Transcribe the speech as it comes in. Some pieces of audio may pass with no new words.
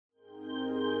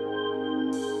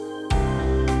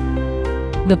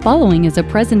The following is a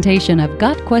presentation of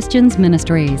Got Questions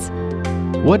Ministries.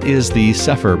 What is the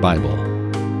Cepher Bible?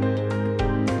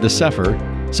 The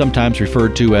Cepher, sometimes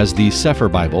referred to as the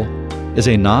Cepher Bible, is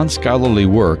a non-scholarly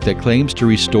work that claims to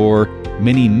restore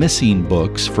many missing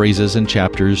books, phrases, and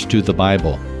chapters to the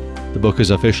Bible. The book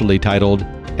is officially titled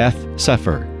Eth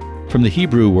Cepher, from the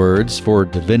Hebrew words for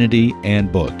divinity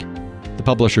and book. The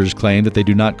publishers claim that they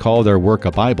do not call their work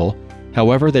a Bible.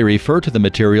 However, they refer to the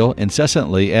material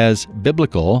incessantly as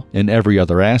biblical in every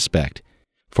other aspect.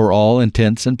 For all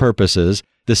intents and purposes,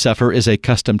 the Cepher is a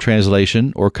custom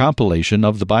translation or compilation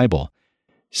of the Bible.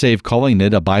 Save calling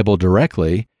it a Bible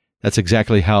directly, that's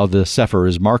exactly how the Cepher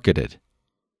is marketed.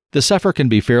 The Cepher can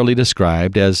be fairly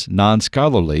described as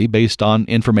non-scholarly based on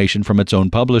information from its own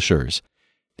publishers.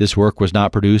 This work was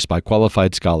not produced by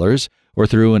qualified scholars or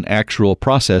through an actual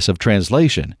process of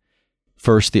translation.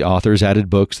 First, the authors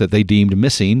added books that they deemed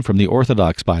missing from the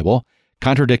Orthodox Bible,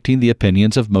 contradicting the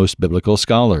opinions of most biblical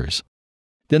scholars.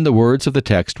 Then the words of the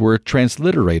text were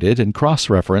transliterated and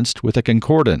cross-referenced with a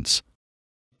concordance.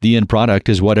 The end product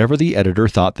is whatever the editor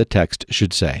thought the text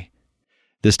should say.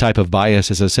 This type of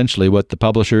bias is essentially what the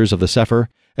publishers of the Cepher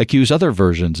accuse other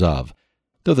versions of,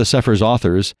 though the Cepher's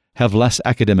authors have less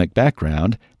academic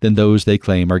background than those they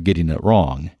claim are getting it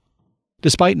wrong.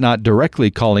 Despite not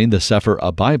directly calling the Cepher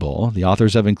a Bible, the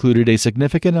authors have included a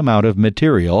significant amount of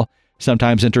material,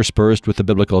 sometimes interspersed with the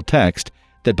biblical text,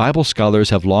 that Bible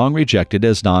scholars have long rejected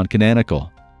as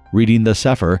non-canonical. Reading the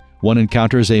Cepher, one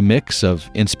encounters a mix of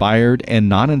inspired and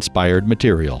non-inspired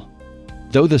material.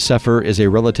 Though the Cepher is a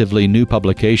relatively new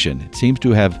publication, it seems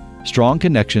to have strong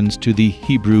connections to the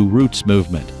Hebrew roots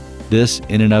movement. This,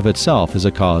 in and of itself, is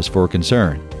a cause for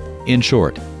concern. In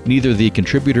short, neither the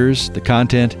contributors, the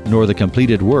content, nor the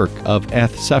completed work of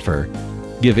Eth Cepher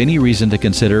give any reason to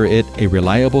consider it a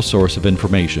reliable source of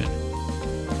information.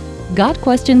 Got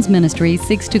Questions Ministries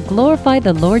seeks to glorify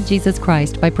the Lord Jesus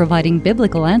Christ by providing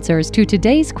biblical answers to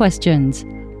today's questions.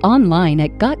 Online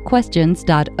at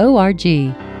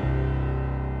gotquestions.org.